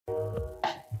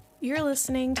You're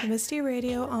listening to Misty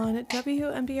Radio on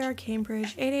WMBR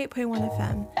Cambridge 88.1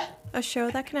 FM, a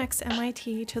show that connects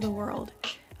MIT to the world.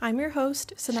 I'm your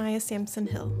host, Sanaya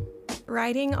Sampson-Hill.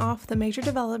 Riding off the major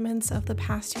developments of the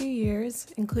past few years,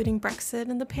 including Brexit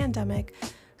and the pandemic,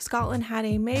 Scotland had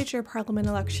a major parliament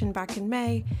election back in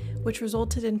May, which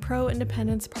resulted in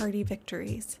pro-independence party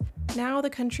victories. Now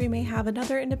the country may have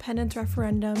another independence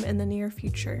referendum in the near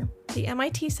future. The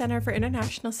MIT Centre for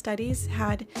International Studies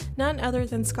had none other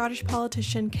than Scottish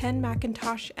politician Ken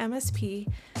Macintosh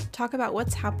MSP talk about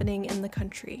what's happening in the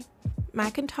country.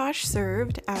 Macintosh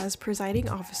served as presiding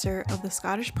officer of the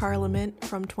Scottish Parliament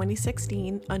from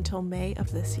 2016 until May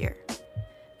of this year.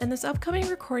 In this upcoming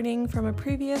recording from a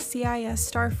previous CIS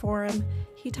Star Forum,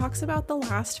 he talks about the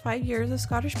last 5 years of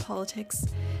Scottish politics,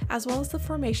 as well as the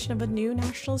formation of a new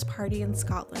nationalist party in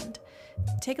Scotland.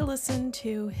 Take a listen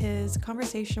to his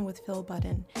conversation with Phil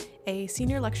Budden, a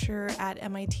senior lecturer at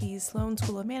MIT's Sloan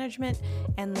School of Management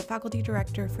and the faculty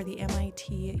director for the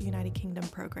MIT United Kingdom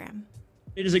program.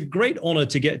 It is a great honor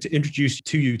to get to introduce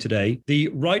to you today the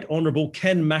Right Honourable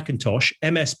Ken Macintosh,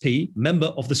 MSP, Member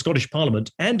of the Scottish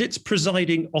Parliament, and its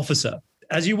presiding officer.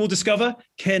 As you will discover,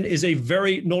 Ken is a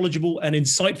very knowledgeable and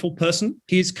insightful person.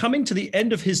 He is coming to the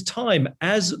end of his time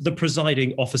as the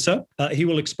presiding officer. He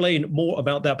will explain more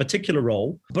about that particular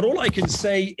role. But all I can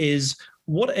say is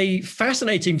what a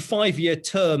fascinating 5-year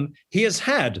term he has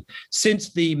had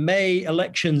since the May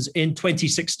elections in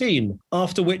 2016,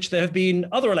 after which there have been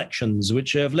other elections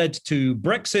which have led to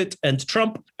Brexit and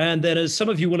Trump. And then, as some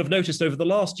of you will have noticed over the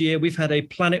last year, we've had a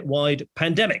planet-wide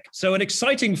pandemic. So an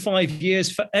exciting 5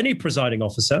 years for any presiding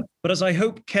officer. But as I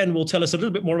hope Ken will tell us a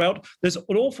little bit more about, there's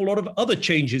an awful lot of other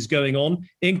changes going on,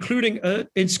 including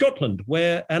in Scotland,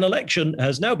 where an election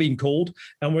has now been called,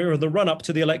 and we're in the run-up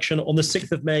to the election on the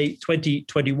 6th of May,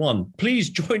 2021. Please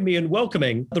join me in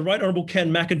welcoming the Right Honourable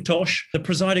Ken Macintosh, the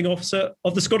presiding officer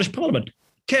of the Scottish Parliament.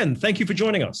 Ken, thank you for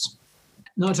joining us.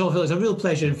 Not at all, Phil. It's a real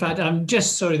pleasure. In fact, I'm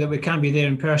just sorry that we can't be there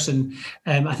in person.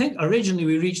 I think originally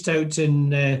we reached out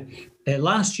in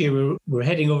last year. We were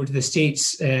heading over to the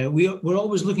States. We're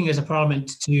always looking as a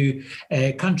parliament to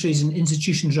countries and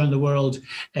institutions around the world,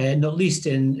 not least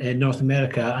in North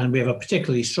America, and we have a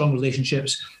particularly strong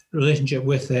relationship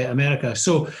with America.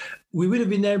 So we would have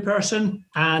been there in person,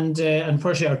 and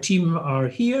unfortunately our team are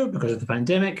here because of the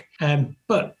pandemic.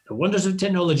 But the wonders of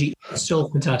technology are still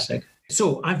fantastic.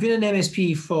 So I've been an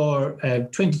MSP for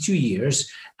 22 years,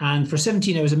 and for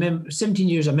 17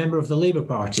 years a member of the Labour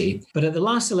Party. But at the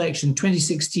last election,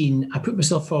 2016, I put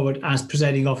myself forward as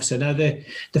presiding officer. Now,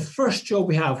 the first job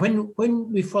we have,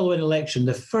 when we follow an election,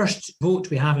 the first vote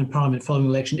we have in Parliament following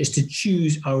an election is to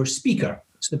choose our Speaker.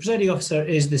 So the presiding officer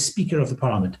is the Speaker of the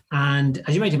Parliament. And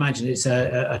as you might imagine, it's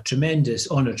a tremendous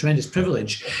honour, tremendous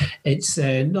privilege. It's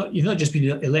you've not just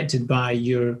been elected by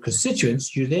your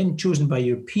constituents, you're then chosen by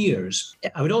your peers.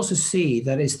 I would also say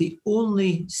that it's the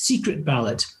only secret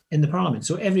ballot in the Parliament.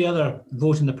 So every other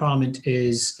vote in the Parliament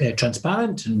is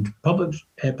transparent and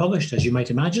published, as you might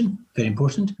imagine, very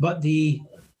important. But the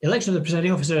election of the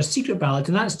presiding officer is a secret ballot,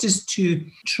 and that's just to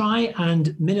try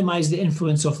and minimise the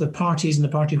influence of the parties and the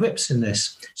party whips in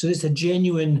this. So it's a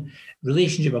genuine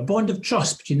relationship, a bond of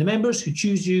trust between the members who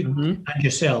choose you and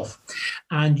yourself.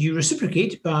 And you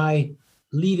reciprocate by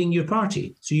leaving your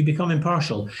party, so you become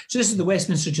impartial. So this is the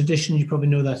Westminster tradition, you probably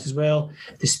know that as well.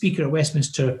 The Speaker at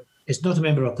Westminster is not a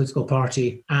member of a political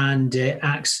party and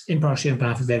acts impartially on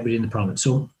behalf of everybody in the Parliament.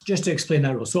 So just to explain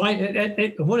that rule. So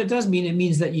what it does mean, it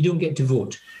means that you don't get to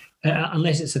vote.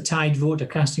 Unless it's a tied vote, a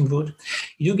casting vote.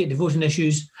 You don't get to vote on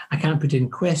issues. I can't put in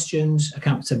questions. I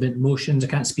can't submit motions. I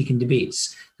can't speak in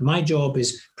debates. And my job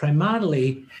is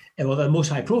primarily, well, the most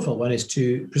high profile one is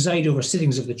to preside over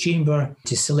sittings of the chamber,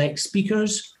 to select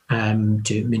speakers,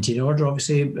 to maintain order,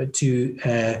 obviously, but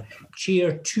to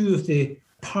chair two of the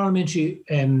parliamentary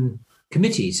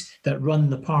committees that run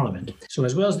the Parliament. So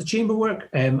as well as the chamber work,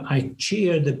 I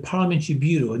chair the Parliamentary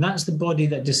Bureau, and that's the body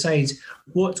that decides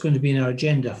what's going to be in our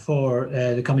agenda for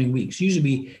the coming weeks. Usually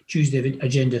we choose the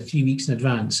agenda 3 weeks in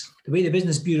advance. The way the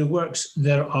Business Bureau works,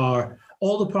 there are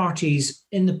all the parties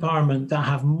in the Parliament that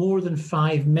have more than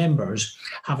 5 members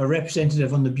have a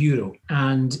representative on the Bureau.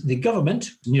 And the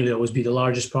government, nearly always be the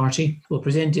largest party, will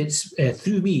present its,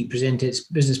 through me, present its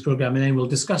business programme, and then we'll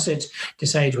discuss it,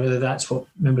 decide whether that's what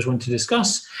members want to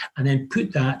discuss, and then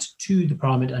put that to the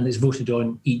Parliament, and it's voted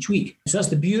on each week. So that's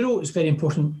the Bureau. It's very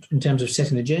important in terms of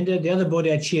setting the agenda. The other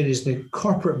body I chair is the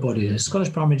corporate body, the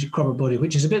Scottish Parliamentary Corporate Body,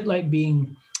 which is a bit like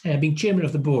being chairman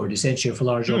of the board, essentially, of a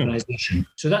large organisation.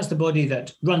 So that's the body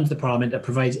that runs the Parliament, that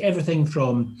provides everything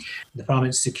from the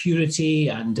Parliament's security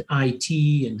and IT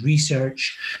and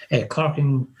research,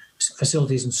 clerking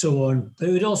facilities and so on. But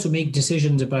it would also make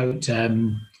decisions about,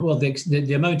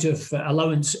 the amount of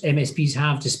allowance MSPs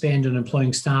have to spend on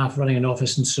employing staff, running an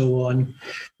office and so on.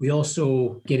 We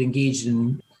also get engaged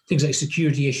in things like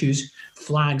security issues,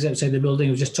 flags outside the building.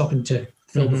 I was just talking to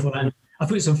Phil beforehand. I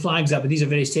put some flags up, but these are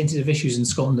very sensitive issues in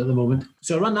Scotland at the moment.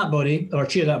 So I run that body, or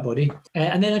chair that body.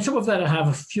 And then on top of that, I have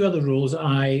a few other roles.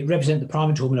 I represent the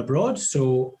Parliament home and abroad.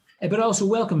 So, but I also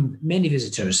welcome many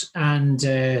visitors and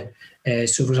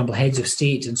so, for example, heads of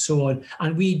state and so on.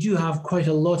 And we do have quite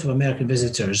a lot of American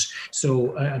visitors.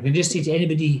 So I can just say to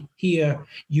anybody here,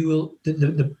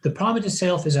 the Parliament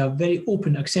itself is a very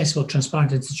open, accessible,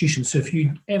 transparent institution. So if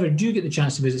you ever do get the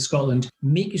chance to visit Scotland,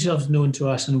 make yourselves known to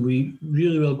us, and we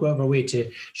really will go out of our way to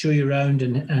show you around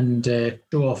and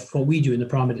show off what we do in the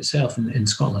Parliament itself in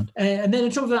Scotland. And then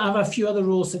on top of that, I have a few other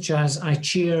roles, such as I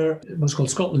chair what's called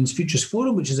Scotland's Futures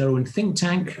Forum, which is our own think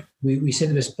tank. We said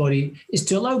that this body is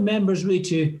to allow members really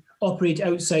to operate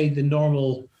outside the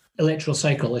normal electoral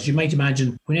cycle. As you might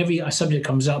imagine, whenever a subject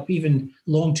comes up, even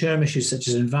long-term issues such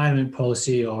as environment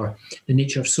policy or the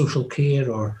nature of social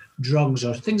care or drugs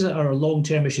or things that are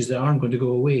long-term issues that aren't going to go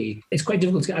away, it's quite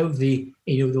difficult to get out of the,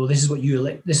 this is what you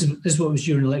elect, this is what was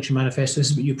your election manifesto,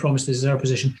 this is what you promised, this is our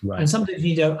position. Right. And sometimes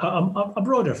you need a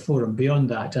broader forum beyond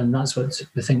that, and that's what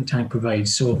the think tank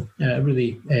provides. So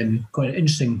really quite an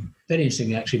interesting, very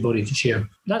interesting actually body to chair.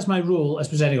 That's my role as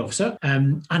presiding officer,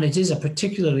 and it is a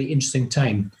particularly interesting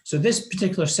time. So this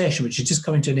particular session, which is just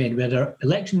coming to an end, we had our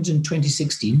elections in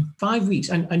 2016, 5 weeks,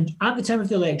 and at the time of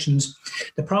the elections,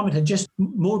 the Parliament had just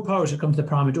more powers had come to the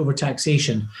Parliament over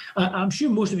taxation. I'm sure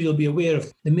most of you will be aware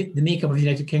of the makeup of the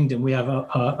United Kingdom. We have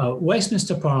a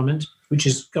Westminster Parliament, which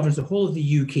governs the whole of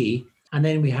the UK, and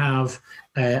then we have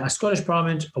a Scottish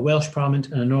Parliament, a Welsh Parliament,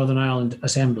 and a Northern Ireland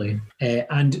Assembly.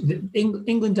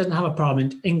 England doesn't have a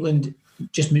Parliament. England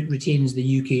just retains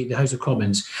the UK, the House of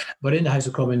Commons. But in the House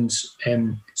of Commons,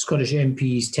 Scottish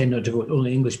MPs tend not to vote.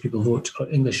 Only English people vote, or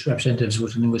English representatives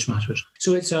vote on English matters.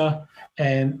 So it's a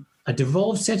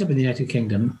devolved setup in the United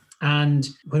Kingdom. And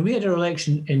when we had our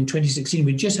election in 2016,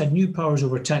 we just had new powers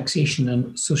over taxation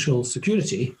and social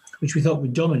security, which we thought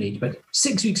would dominate. But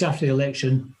 6 weeks after the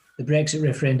election, the Brexit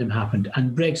referendum happened,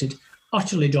 and Brexit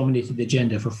utterly dominated the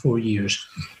agenda for 4 years.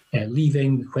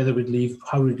 Leaving, whether we'd leave,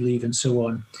 how we'd leave, and so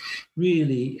on,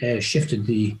 really shifted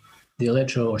the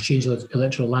electoral or changed the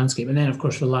electoral landscape. And then, of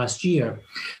course, for last year,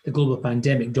 the global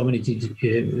pandemic dominated,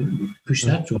 pushed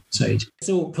that to one side.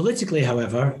 So politically,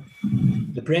 however,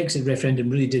 the Brexit referendum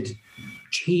really did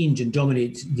change and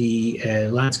dominate the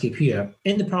landscape here.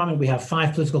 In the Parliament, we have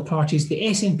 5 political parties. The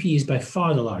SNP is by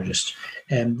far the largest.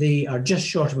 They are just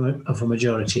short of a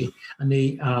majority, and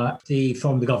they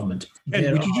form the government.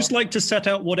 And would you just like to set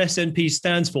out what SNP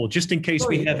stands for, just in case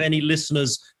we have any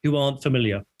listeners who aren't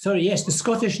familiar? Sorry, yes, the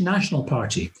Scottish National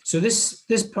Party. So this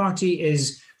party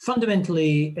is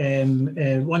fundamentally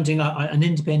wanting an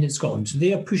independent Scotland. So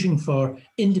they are pushing for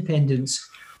independence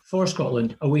for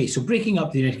Scotland away. So breaking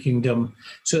up the United Kingdom.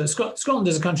 So Scotland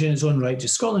is a country in its own right.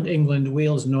 Just Scotland, England,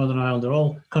 Wales, and Northern Ireland are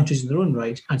all countries in their own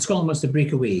right. And Scotland wants to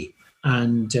break away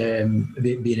and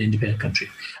be an independent country.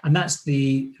 And that's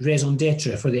the raison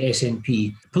d'etre for the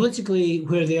SNP. Politically,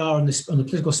 where they are on the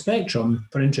political spectrum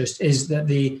for interest is that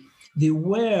they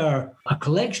were a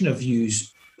collection of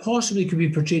views, possibly could be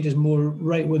portrayed as more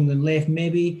right-wing than left,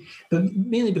 maybe, but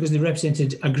mainly because they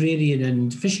represented agrarian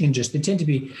and fishing interests. They tend to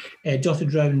be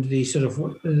dotted around the sort of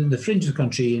the fringe of the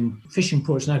country in fishing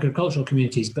ports and agricultural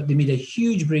communities, but they made a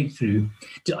huge breakthrough,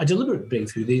 a deliberate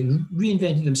breakthrough. They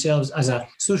reinvented themselves as a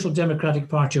social democratic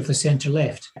party of the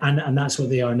centre-left, and that's what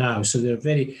they are now. So they're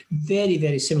very, very,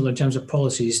 very similar in terms of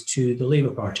policies to the Labour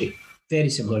Party.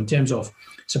 Very similar in terms of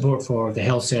support for the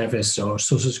health service or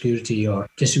social security or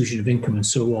distribution of income and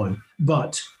so on,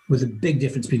 but with a big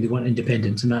difference being they want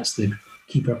independence, and that's the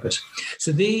key purpose.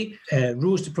 So they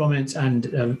rose to prominence and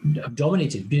have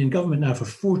dominated, been in government now for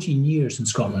 14 years in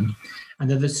Scotland, and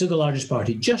they're still the largest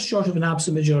party, just short of an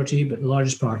absolute majority, but the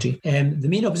largest party. The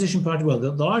main opposition party,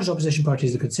 the largest opposition party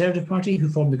is the Conservative Party, who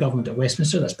formed the government at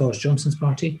Westminster. That's Boris Johnson's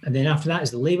party. And then after that is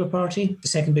the Labour Party, the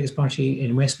second biggest party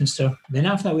in Westminster. And then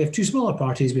after that, we have 2 smaller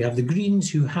parties. We have the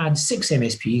Greens, who had 6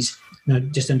 MSPs, now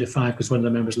just under 5 because one of the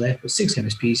members left, but 6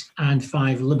 MSPs, and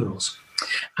 5 Liberals.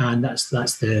 And that's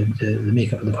the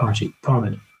makeup of the party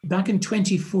parliament. Back in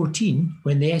 2014,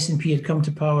 when the SNP had come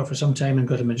to power for some time and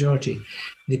got a majority,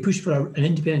 they pushed for an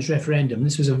independence referendum.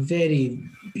 This was a very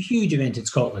huge event in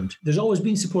Scotland. There's always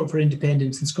been support for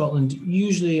independence in Scotland,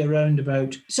 usually around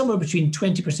about somewhere between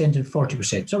 20% and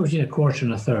 40%, somewhere between a quarter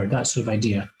and a third, that sort of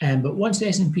idea. But once the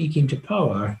SNP came to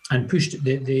power and pushed,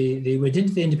 they went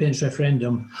into the independence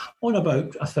referendum on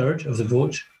about a third of the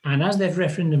vote. And as that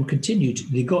referendum continued,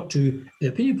 they got to, the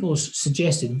opinion polls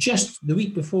suggested just the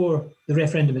week before the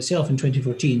referendum itself in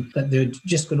 2014 that they'd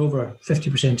just gone over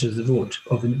 50% of the vote,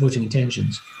 of voting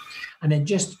intentions. And then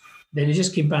it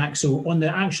just came back. So on the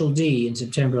actual day in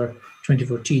September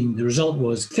 2014, the result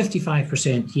was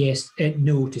 55% yes,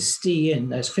 no to stay in.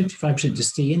 That's 55% to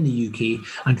stay in the UK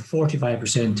and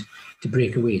 45% to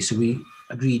break away. So we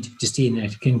agreed to stay in the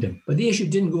United Kingdom. But the issue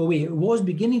didn't go away. It was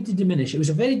beginning to diminish. It was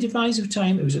a very divisive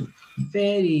time. It was a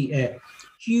very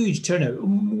huge turnout.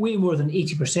 Way more than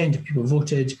 80% of people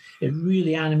voted. It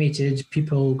really animated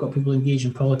people, got people engaged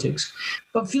in politics.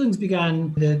 But feelings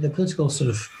began, the political sort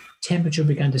of temperature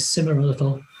began to simmer a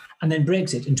little. And then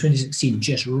Brexit in 2016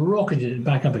 just rocketed it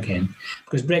back up again,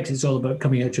 because Brexit is all about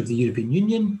coming out of the European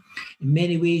Union. In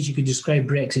many ways, you could describe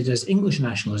Brexit as English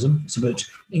nationalism. It's about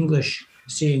English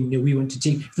saying, we want to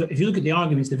take, if you look at the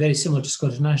arguments, they're very similar to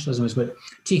Scottish nationalism. It's about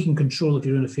taking control of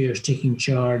your own affairs, taking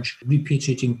charge,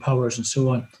 repatriating powers and so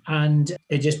on. And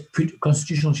it just put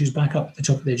constitutional issues back up at the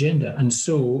top of the agenda.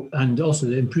 And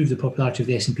also improve the popularity of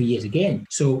the SNP yet again.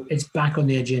 So it's back on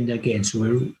the agenda again. So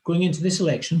we're going into this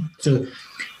election. So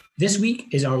this week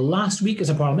is our last week as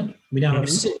a parliament. We now have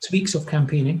 6 weeks of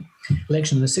campaigning,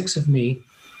 election on the 6th of May.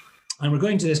 And we're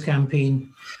going to this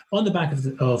campaign on the back of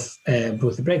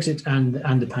both the Brexit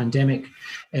and the pandemic,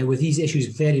 with these issues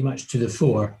very much to the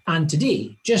fore. And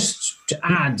today, just to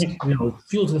add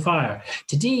fuel to the fire,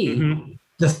 today,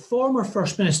 the former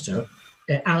First Minister,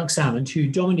 Alex Salmond, who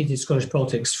dominated Scottish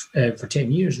politics for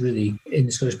 10 years, really, in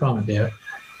the Scottish Parliament there,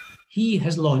 he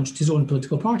has launched his own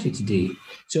political party today.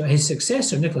 So his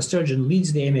successor, Nicola Sturgeon,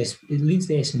 leads the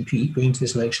SNP going into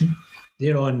this election.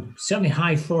 They're on certainly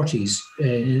high 40s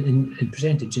in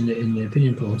percentage in the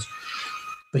opinion polls.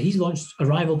 But he's launched a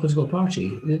rival political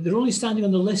party. They're only standing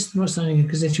on the list, not standing in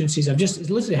constituencies. It's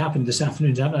literally happened this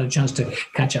afternoon. So I haven't had a chance to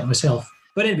catch up myself.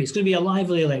 But anyway, it's going to be a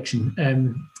lively election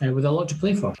with a lot to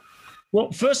play for. Well,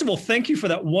 first of all, thank you for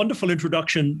that wonderful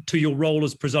introduction to your role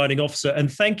as presiding officer. And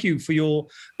thank you for your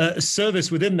service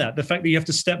within that, the fact that you have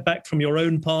to step back from your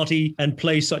own party and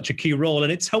play such a key role.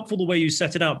 And it's helpful the way you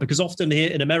set it out, because often here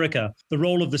in America, the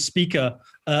role of the speaker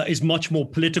is much more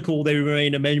political. They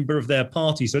remain a member of their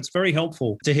party. So it's very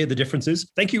helpful to hear the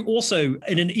differences. Thank you also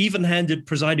in an even-handed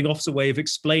presiding officer way of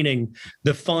explaining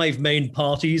the 5 main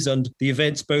parties and the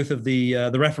events, both of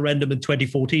the referendum in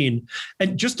 2014.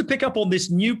 And just to pick up on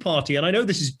this new party, and I know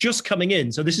this is just coming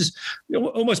in, so this is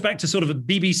almost back to sort of a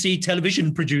BBC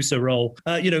television producer role,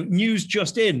 news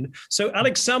just in. So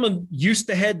Alex Salmond used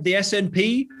to head the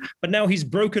SNP, but now he's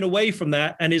broken away from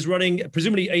that and is running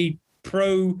presumably a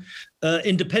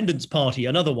pro-independence party,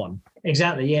 another one.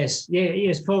 Exactly, yes.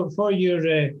 Yes, for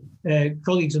your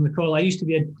colleagues on the call, I used to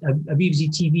be a BBC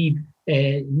TV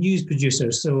news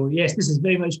producer. So yes, this is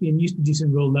very much being a news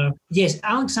producing role now. Yes,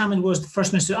 Alex Salmond was the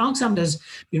First Minister. Alex Salmond has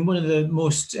been one of the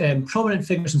most prominent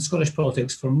figures in Scottish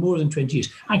politics for more than 20 years,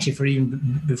 actually for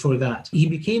even before that. He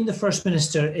became the First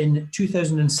Minister in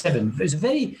 2007. It's a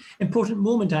very important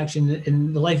moment actually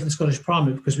in the life of the Scottish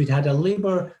Parliament, because we'd had a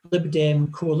Labour-Lib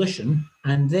Dem coalition,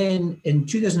 and then in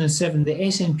 2007 the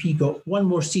SNP got one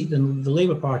more seat than the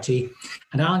Labour Party,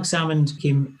 and Alex Salmond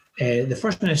became the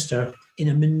First Minister in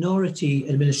a minority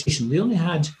administration. They only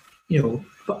had,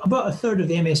 about a third of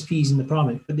the MSPs in the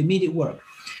Parliament, but they made it work.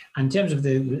 And in terms of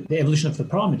the evolution of the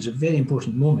Parliament, it's a very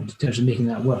important moment in terms of making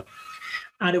that work.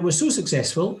 And it was so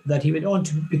successful that he went on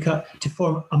to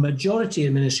form a majority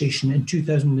administration in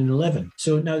 2011.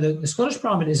 So now the Scottish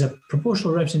Parliament is a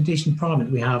proportional representation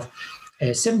parliament. We have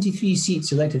 73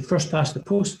 seats elected first past the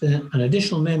post, an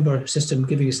additional member system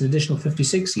giving us an additional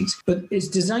 56 seats. But it's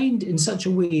designed in such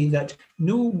a way that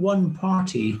no one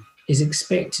party is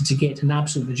expected to get an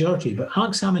absolute majority. But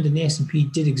Alex Salmond and the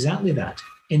SNP did exactly that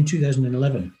in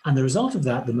 2011. And the result of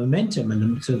that, the momentum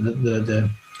and the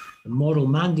moral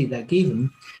mandate that gave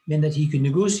him, meant that he could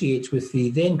negotiate with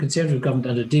the then Conservative government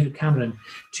under David Cameron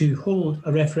to hold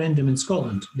a referendum in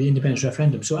Scotland, the independence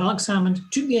referendum. So Alex Salmond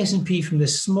took the SNP from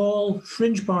this small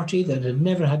fringe party that had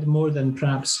never had more than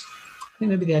perhaps, I think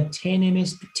maybe they had 10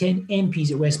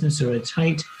 MPs at Westminster at its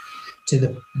height, to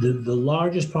the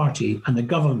largest party and the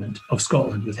government of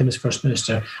Scotland, with him as First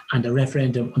Minister, and a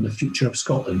referendum on the future of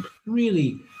Scotland.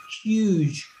 Really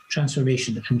huge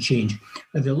transformation and change.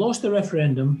 Now, they lost the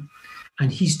referendum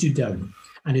and he stood down.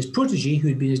 And his protege, who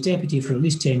had been his deputy for at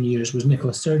least 10 years, was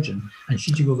Nicola Sturgeon, and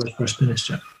she took over as First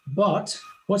Minister. But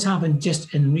what's happened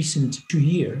just in recent 2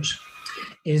 years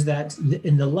is that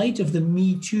in the light of the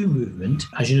Me Too movement,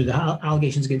 as you know, the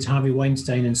allegations against Harvey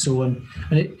Weinstein and so on,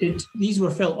 and these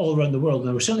were felt all around the world, and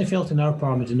they were certainly felt in our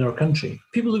parliament, in our country.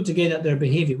 People looked again at their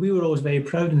behaviour. We were always very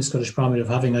proud in the Scottish Parliament of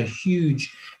having a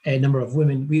huge number of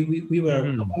women. We were,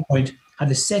 at one point, had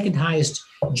the second highest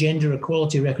gender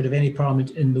equality record of any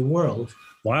parliament in the world.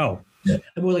 Wow.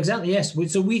 Well, exactly, yes.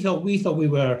 So we thought we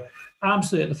were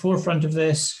absolutely at the forefront of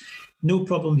this. No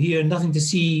problem here, nothing to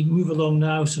see, move along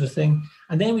now, sort of thing.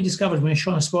 And then we discovered when it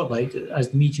shone a spotlight, as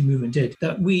the Me Too movement did,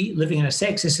 that we, living in a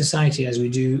sexist society as we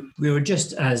do, we were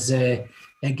just as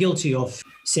guilty of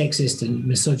sexist and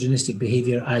misogynistic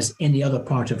behaviour as any other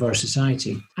part of our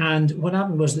society. And what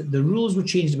happened was that the rules were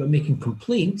changed about making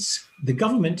complaints. The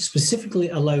government specifically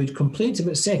allowed complaints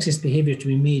about sexist behaviour to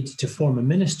be made to former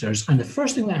ministers. And the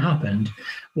first thing that happened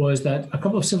was that a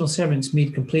couple of civil servants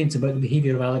made complaints about the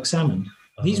behaviour of Alex Salmond.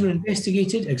 These were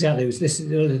investigated. Exactly. It was this.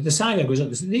 The saga goes up.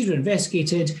 These were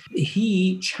investigated.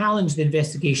 He challenged the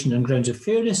investigation on grounds of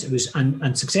fairness. It was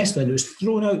unsuccessful, and it was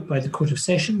thrown out by the Court of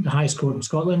Session, the highest court in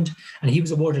Scotland, and he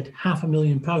was awarded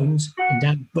 £500,000 in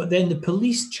damage. But then the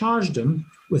police charged him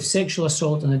with sexual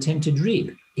assault and attempted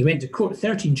rape. He went to court,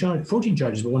 14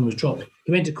 charges, but one was dropped.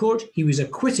 He went to court. He was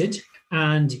acquitted.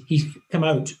 And he's come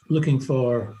out looking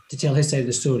to tell his side of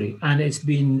the story. And it's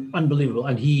been unbelievable.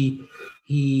 And he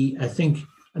I think,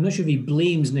 I'm not sure if he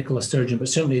blames Nicola Sturgeon, but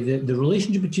certainly the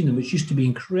relationship between them, which used to be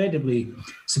incredibly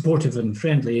supportive and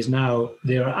friendly, is now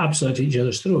they are absolutely at each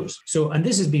other's throats. So, and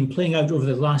this has been playing out over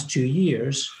the last 2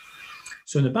 years.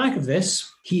 So in the back of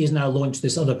this, he has now launched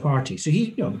this other party. So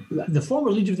he, the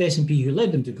former leader of the SNP who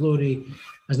led them to glory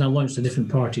has now launched a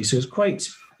different party. So it's quite,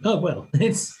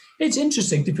 it's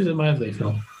interesting, to put it mildly,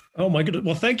 Phil. Oh my goodness.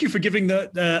 Well, thank you for giving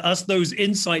us those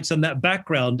insights and that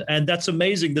background. And that's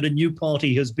amazing that a new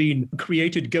party has been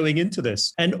created going into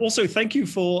this. And also thank you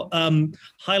for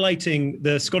highlighting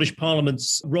the Scottish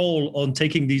Parliament's role on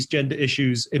taking these gender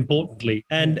issues importantly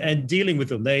and dealing with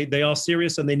them. They are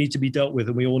serious and they need to be dealt with,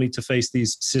 and we all need to face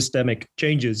these systemic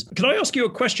changes. Can I ask you a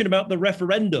question about the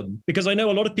referendum? Because I know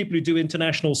a lot of people who do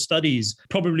international studies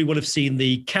probably will have seen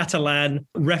the Catalan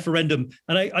referendum.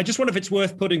 And I just wonder if it's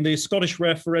worth putting the Scottish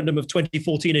referendum of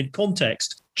 2014 in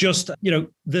context, just,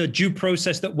 the due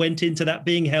process that went into that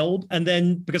being held. And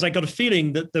then, because I got a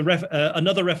feeling that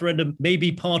another referendum may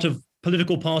be part of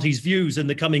political parties' views in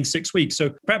the coming 6 weeks. So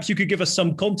perhaps you could give us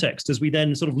some context as we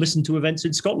then sort of listen to events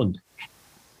in Scotland.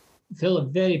 Phil, a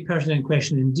very pertinent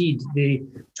question indeed. The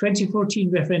 2014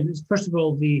 referendum, first of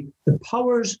all, the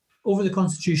powers over the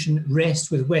Constitution rest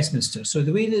with Westminster. So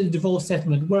the way that the devolved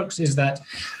settlement works is that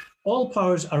all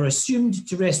powers are assumed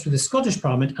to rest with the Scottish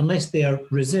Parliament unless they are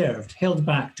reserved, held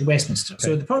back to Westminster. Okay.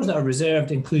 So the powers that are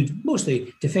reserved include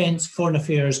mostly defence, foreign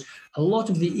affairs, a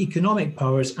lot of the economic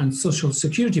powers and social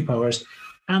security powers,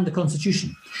 and the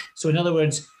Constitution. So in other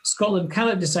words, Scotland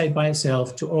cannot decide by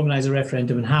itself to organise a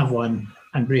referendum and have one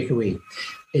and break away.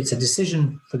 It's a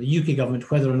decision for the UK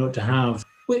government whether or not to have.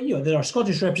 Well, there are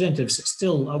Scottish representatives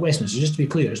still at Westminster, just to be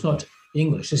clear. It's not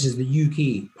English. This is the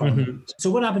UK Parliament. Mm-hmm. So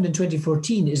what happened in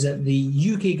 2014 is that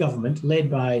the UK government,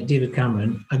 led by David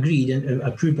Cameron, agreed and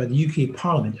approved by the UK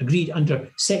Parliament, agreed under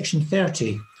Section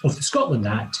 30 of the Scotland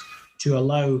Act to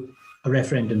allow a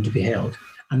referendum to be held.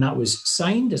 And that was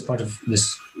signed as part of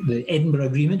the Edinburgh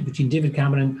Agreement between David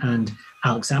Cameron and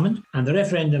Alex Salmond. And the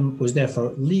referendum was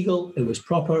therefore legal, it was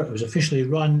proper, it was officially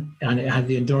run, and it had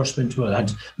the endorsement, it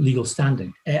had legal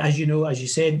standing. As you know, as you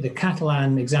said, the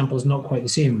Catalan example is not quite the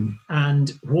same.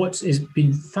 And what has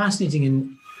been fascinating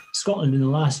in Scotland in the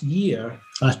last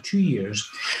 2 years,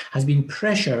 has been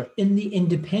pressure in the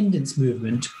independence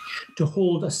movement to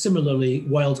hold a similarly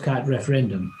wildcat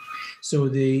referendum. So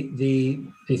they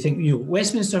think,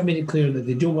 Westminster have made it clear that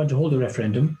they don't want to hold a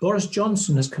referendum. Boris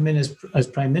Johnson has come in as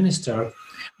Prime Minister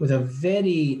with a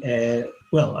very,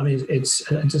 it's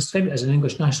described as an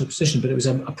English national position, but it was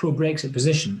a pro-Brexit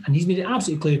position. And he's made it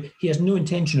absolutely clear he has no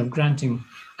intention of granting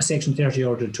a Section 30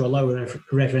 order to allow a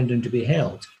referendum to be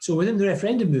held. So within the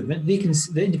referendum movement, the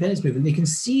independence movement, they can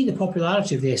see the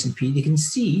popularity of the SNP. They can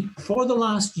see for the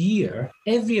last year,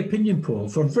 every opinion poll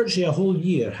for virtually a whole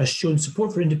year has shown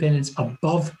support for independence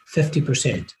above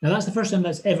 50%. Now, that's the first time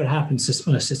that's ever happened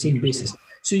on a sustained basis.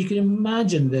 So you can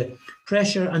imagine the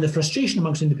pressure and the frustration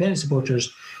amongst independent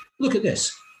supporters. Look at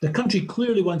this. The country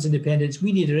clearly wants independence.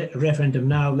 We need a referendum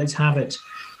now. Let's have it.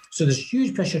 So there's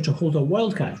huge pressure to hold a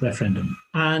wildcat referendum.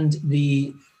 And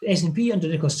the SNP under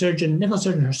Nicola Sturgeon. Nicola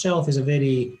Sturgeon herself is a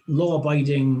very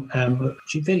law-abiding,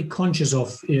 she's very conscious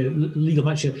of legal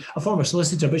matters. She's a former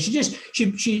solicitor, but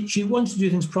she wants to do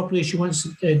things properly. She wants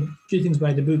to do things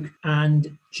by the book,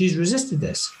 and she's resisted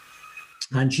this.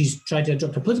 And she's tried to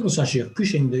adopt a political strategy of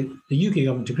pushing the UK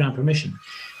government to grant permission.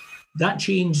 That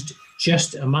changed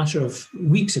just a matter of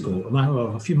weeks ago,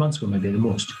 a few months ago, maybe the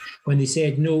most, when they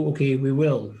said, no, okay, we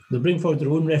will. They'll bring forward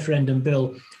their own referendum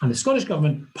bill. And the Scottish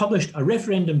Government published a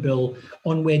referendum bill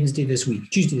on Tuesday this week,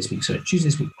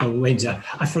 or Wednesday.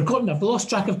 I've forgotten, I've lost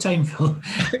track of time, Phil.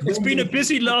 It's been a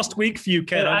busy last week for you,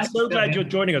 Ken. I'm so glad you're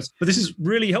joining us. But this is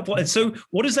really helpful. And so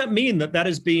what does that mean that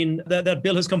that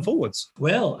bill has come forwards?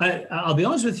 Well, I'll be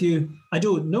honest with you, I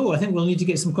don't know. I think we'll need to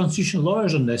get some constitutional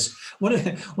lawyers on this. One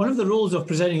of the roles of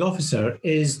presiding officer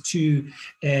is to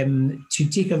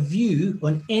take a view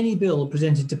on any bill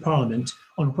presented to Parliament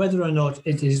on whether or not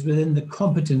it is within the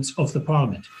competence of the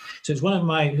Parliament. So it's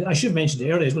I should have mentioned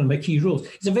it earlier, it's one of my key roles.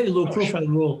 It's a very low profile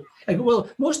role. Well,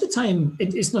 most of the time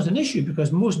it's not an issue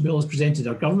because most bills presented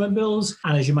are government bills.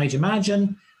 And as you might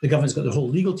imagine, the government's got the whole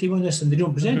legal team on this and they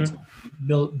don't present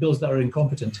bills that are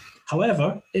incompetent.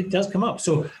 However, it does come up.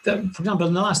 So, for example,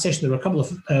 in the last session, there were a couple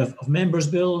of members'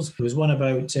 bills. There was one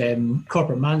about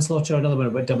corporate manslaughter, another one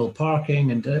about double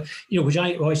parking, and which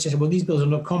I always said, well, these bills are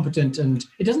not competent, and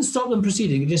it doesn't stop them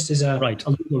proceeding. It just is a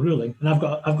legal ruling. And I've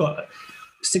got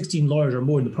 16 lawyers or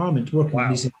more in the Parliament working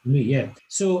on these things for me, yeah.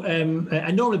 So,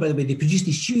 and normally, by the way, they produce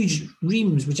these huge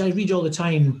reams, which I read all the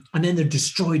time, and then they're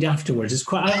destroyed afterwards. It's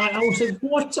quite, I always say,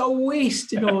 what a waste,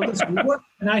 that's work.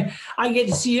 And I get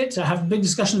to see it, I have big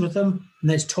discussions with them, and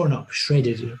then it's torn up,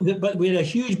 shredded. But we had a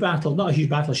huge battle, not a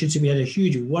huge battle, I should say, we had a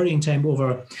huge worrying time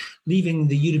over leaving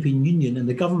the European Union, and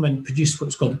the government produced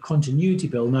what's called the Continuity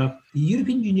Bill. Now, the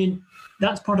European Union,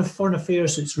 that's part of foreign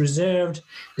affairs, so it's reserved.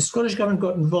 The Scottish Government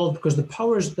got involved because the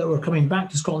powers that were coming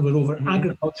back to Scotland were over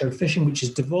agriculture and fishing, which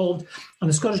is devolved. And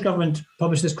the Scottish Government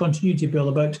published this continuity bill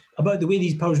about the way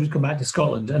these powers would come back to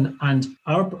Scotland. And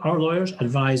our lawyers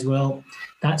advised, well,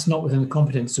 that's not within the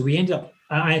competence. So we ended up,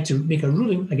 I had to make a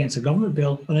ruling against a government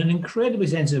bill on an incredibly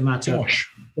sensitive matter.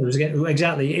 Gosh. It was,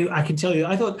 exactly. I can tell you,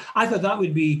 I thought that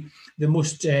would be the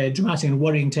most dramatic and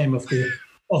worrying time of the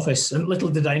office, and little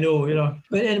did I know,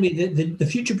 But anyway, the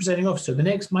future presiding officer,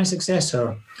 my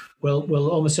successor, will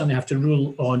almost certainly have to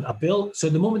rule on a bill. So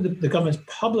the moment the government's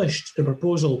published the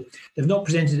proposal, they've not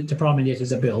presented it to Parliament yet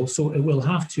as a bill, so it will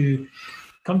have to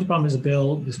come to Parliament as a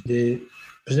bill. The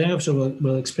presiding officer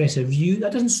will express a view.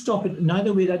 That doesn't stop it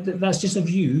neither way. That's just a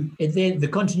view. And then the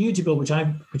continuity bill, which I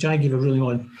gave a ruling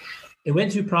on, it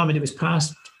went through Parliament. It was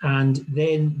passed. And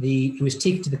then it was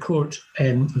taken to the court,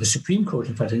 the Supreme Court,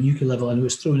 in fact, at UK level, and it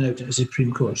was thrown out at the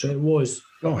Supreme Court. So it was.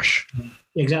 Gosh.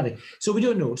 Exactly. So we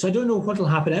don't know. So I don't know what will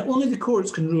happen. Only the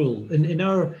courts can rule. In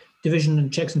our division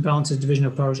and checks and balances, division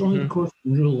of powers, only the courts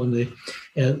can rule on the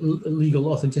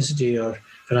legal authenticity or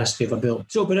veracity of a bill.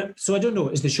 So I don't know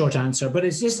is the short answer. But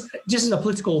it's just as a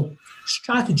political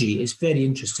strategy, it's very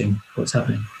interesting what's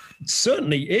happening. It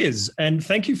certainly is. And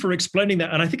thank you for explaining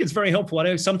that. And I think it's very helpful. I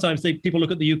know sometimes people look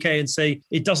at the UK and say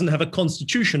it doesn't have a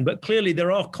constitution, but clearly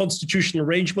there are constitutional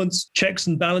arrangements, checks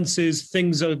and balances.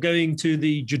 Things are going to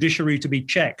the judiciary to be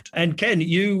checked. And Ken,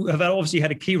 you have obviously had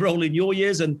a key role in your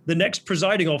years, and the next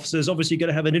presiding officer is obviously going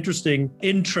to have an interesting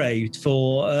in-tray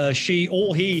for she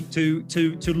or he to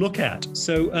look at.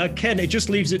 So Ken, it just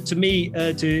leaves it to me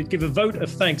to give a vote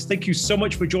of thanks. Thank you so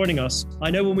much for joining us.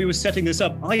 I know when we were setting this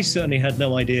up, I certainly had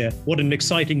no idea what an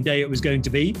exciting day it was going to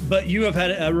be. But you have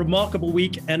had a remarkable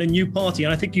week and a new party.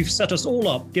 And I think you've set us all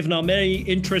up, given our many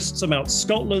interests about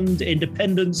Scotland,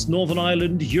 independence, Northern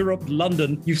Ireland, Europe,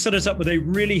 London. You've set us up with a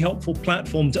really helpful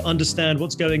platform to understand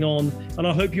what's going on. And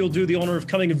I hope you'll do the honor of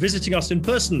coming and visiting us in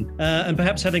person and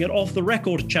perhaps having an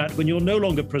off-the-record chat when you're no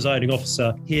longer presiding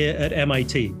officer here at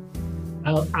MIT.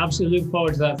 I'll absolutely look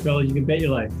forward to that, Phil. You can bet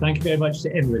your life. Thank you very much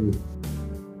to everybody.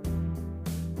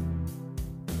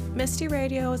 Misty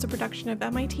Radio is a production of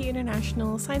MIT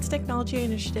International Science Technology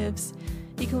Initiatives.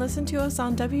 You can listen to us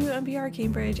on WMBR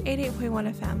Cambridge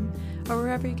 88.1 FM or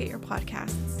wherever you get your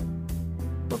podcasts.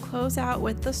 We'll close out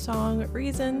with the song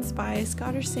Reasons by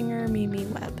Scottish singer Mimi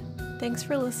Webb. Thanks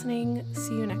for listening.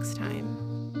 See you next time.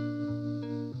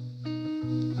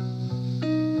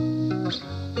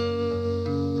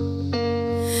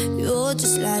 You're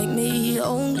just like me,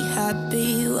 only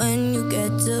happy when you get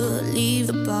to leave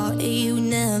the party. We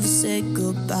never said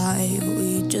goodbye,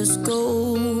 we just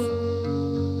go.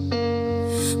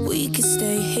 We could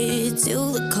stay here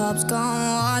till the cops come,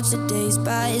 watch the days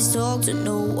pass, talk to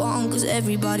no one, cause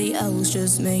everybody else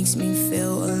just makes me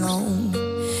feel alone.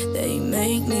 They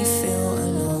make me feel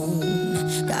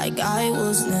alone. like I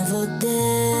was never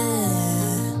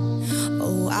there.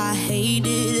 Oh, I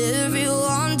hated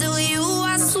everyone till you,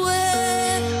 I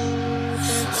swear.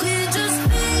 We're just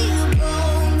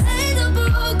people made of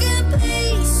broken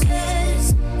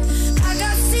pieces. I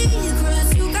got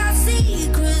secrets, you got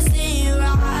secrets in your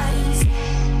eyes.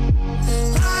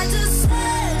 Hard to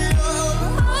settle,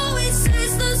 always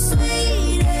tastes the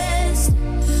sweetest.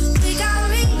 We got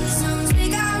reasons,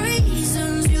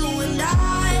 you and I.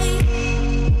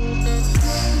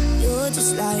 You're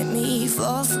just like me,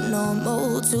 far from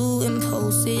normal, too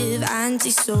impulsive,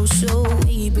 antisocial.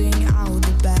 We bring out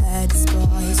the baddest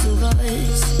parts of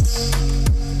us.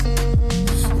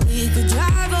 We could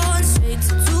drive on straight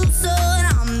to Tucson.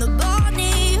 I'm the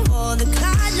Barney or the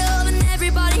Clyde love, and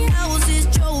everybody else is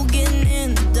choking in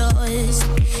the dust.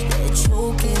 They're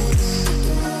choking in the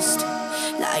dust,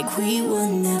 like we were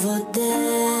never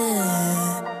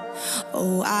there.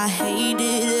 Oh, I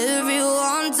hated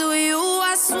everyone till you,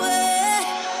 I swear.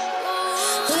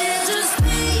 We're just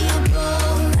people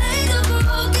made of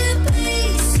broken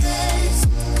pieces.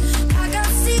 I got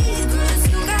secrets,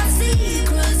 you got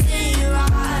secrets in your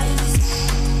eyes.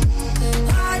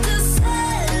 Hard to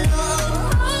settle,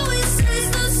 always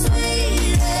tastes the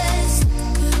sweetest.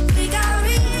 We got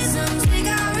reasons,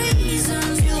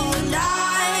 you and I.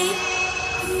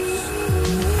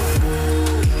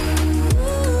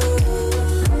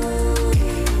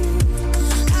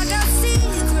 I got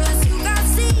secrets, you got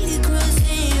secrets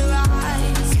in your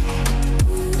eyes.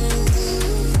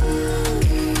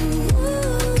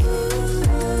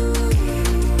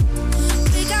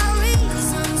 We got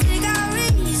reasons,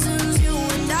 you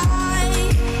and I.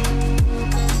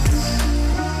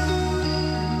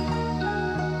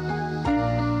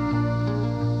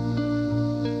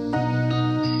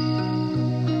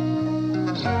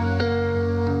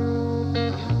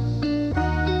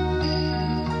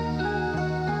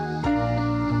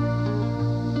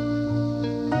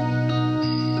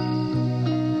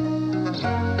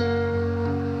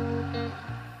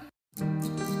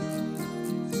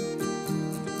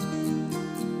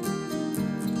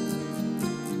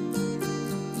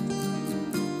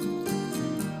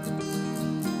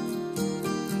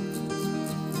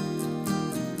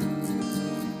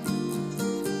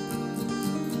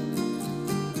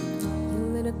 You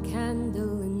lit a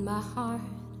candle in my heart.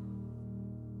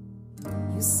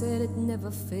 You said it'd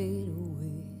never fade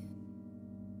away.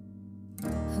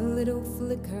 A little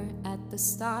flicker at the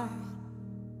start,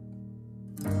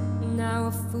 now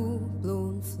a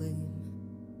full-blown flame.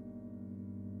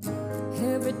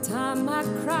 Every time I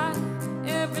cry,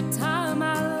 every time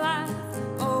I laugh,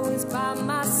 always by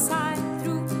my side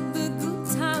through the good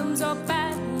times or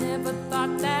bad. Never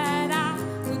thought that I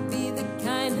would be the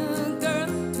kind of girl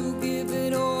to give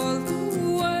it all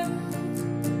away.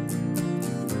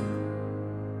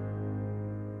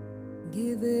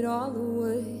 Give it all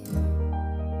away.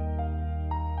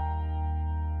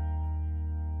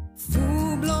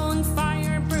 Full-blown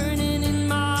fire burning in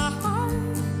my heart.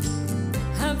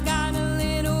 I've got a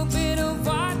little bit of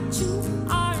what you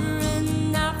are,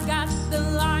 and I've got the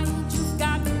light, you've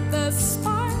got the spark.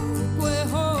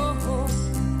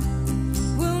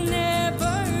 We'll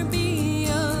never be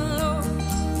alone.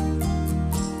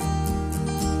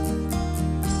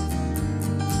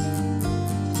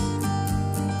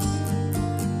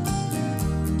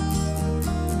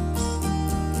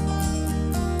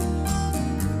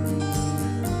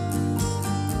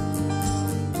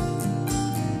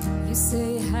 You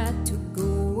say you had to go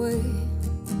away,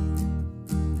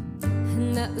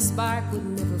 and that the spark would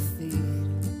never fade.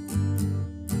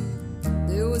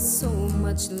 There was so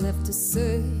much left to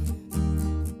say.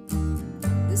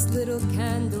 This little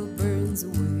candle burns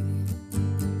away.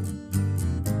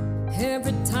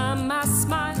 Every time I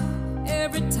smile,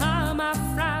 every time I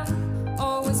frown,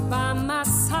 always by my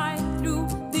side through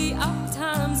the up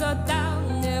times or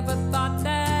down. Never thought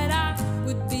that I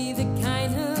would be the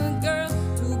kind of girl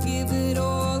to give it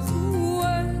all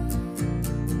away.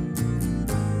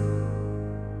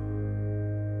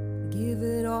 Give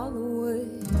it all away.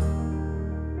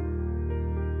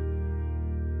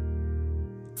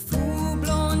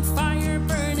 Full-blown fire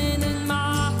burning in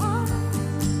my heart.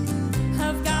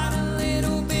 I've got a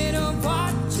little bit of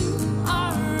what you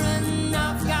are, and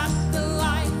I've got the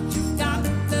light, you've got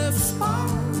the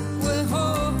spark. Well,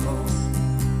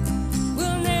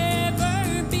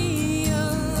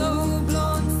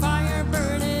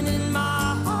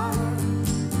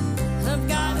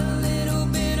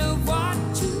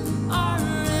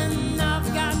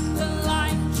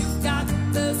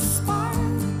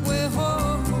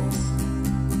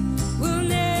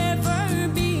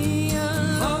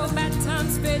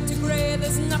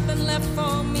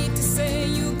 call me